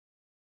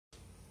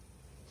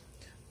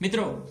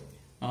મિત્રો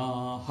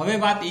હવે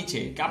વાત એ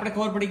છે કે આપણે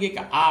ખબર પડી ગઈ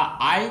કે આ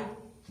આઈ,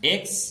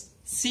 એક્સ,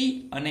 સી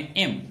અને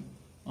એમ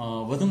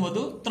વધુમાં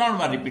વધુ 3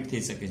 વાર રિપીટ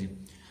થઈ શકે છે.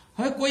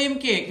 હવે કોઈ એમ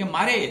કે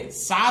મારે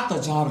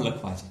 7000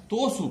 લખવા છે તો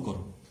શું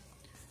કરું?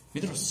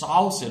 મિત્રો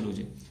સાવ સહેલું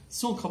છે.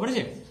 શું ખબર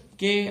છે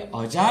કે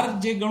 1000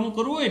 જે ગણું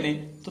કરવું હોય ને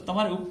તો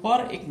તમારે ઉપર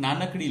એક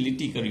નાનકડી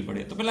લીટી કરવી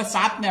પડે. તો પેલા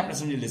 7 ને આપણે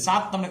સમજી લઈએ.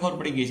 7 તમને ખબર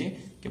પડી ગઈ છે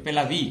કે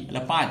પેલા વી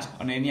એટલે 5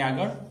 અને એની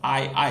આગળ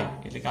આઈ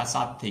એટલે કે આ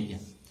 7 થઈ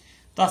ગયા.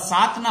 તો આ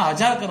 7 ના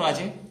 1000 કરવા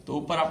છે તો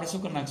ઉપર આપણે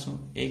શું કરી નાખશું?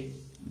 એક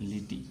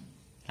લીટી.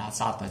 આ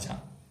 7000.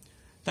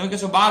 તમે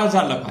કહેશો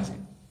 12000 લખવા છે,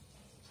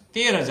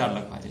 13000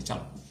 લખવા છે.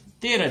 ચાલો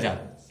 13000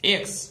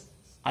 એક્સ,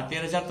 આ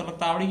 13000 તો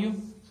લખતા આવડી ગયું.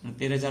 અને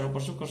 13000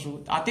 ઉપર શું કરશું?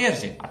 આ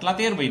 13 છે, આટલા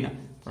 13 મહિના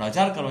પણ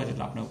 1000 કરવા છે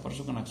એટલે આપણે ઉપર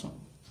શું કરી નાખશું?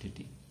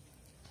 લીટી.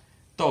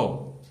 તો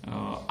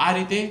આ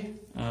રીતે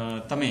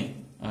તમે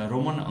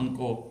રોમન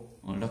અંકો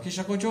લખી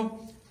શકો છો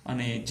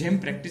અને જેમ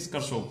પ્રેક્ટિસ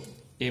કરશો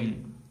એમ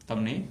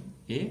તમને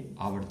એ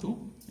આવડતું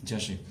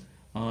જશે.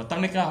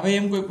 તમને હવે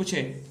એમ કોઈ પૂછે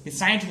કે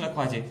 60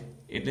 લખવા છે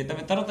એટલે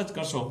તમે તરત જ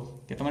કરશો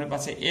કે તમારી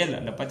પાસે એલ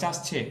એટલે 50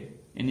 છે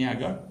એની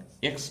આગળ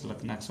એક્સ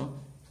લખી નાખશો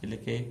એટલે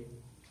કે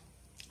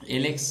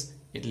એલએક્સ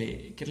એટલે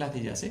કેટલા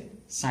થઈ જશે?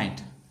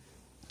 60.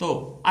 તો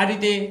આ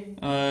રીતે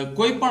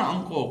કોઈ પણ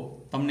અંકો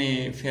તમને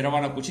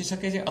ફેરવવાના પૂછી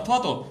શકે છે અથવા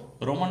તો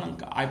રોમન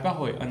અંક આપ્યા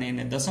હોય અને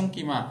એને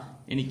દશંકીમાં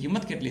એની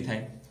કિંમત કેટલી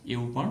થાય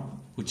એવું પણ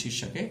પૂછી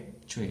શકે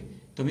છે.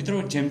 તો મિત્રો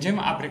જેમ જેમ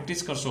આ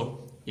પ્રેક્ટિસ કરશો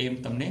એમ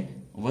તમને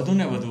વધુ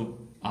ને વધુ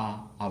આ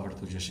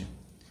આવડતું જશે.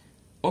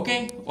 Okay,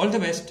 all the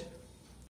best.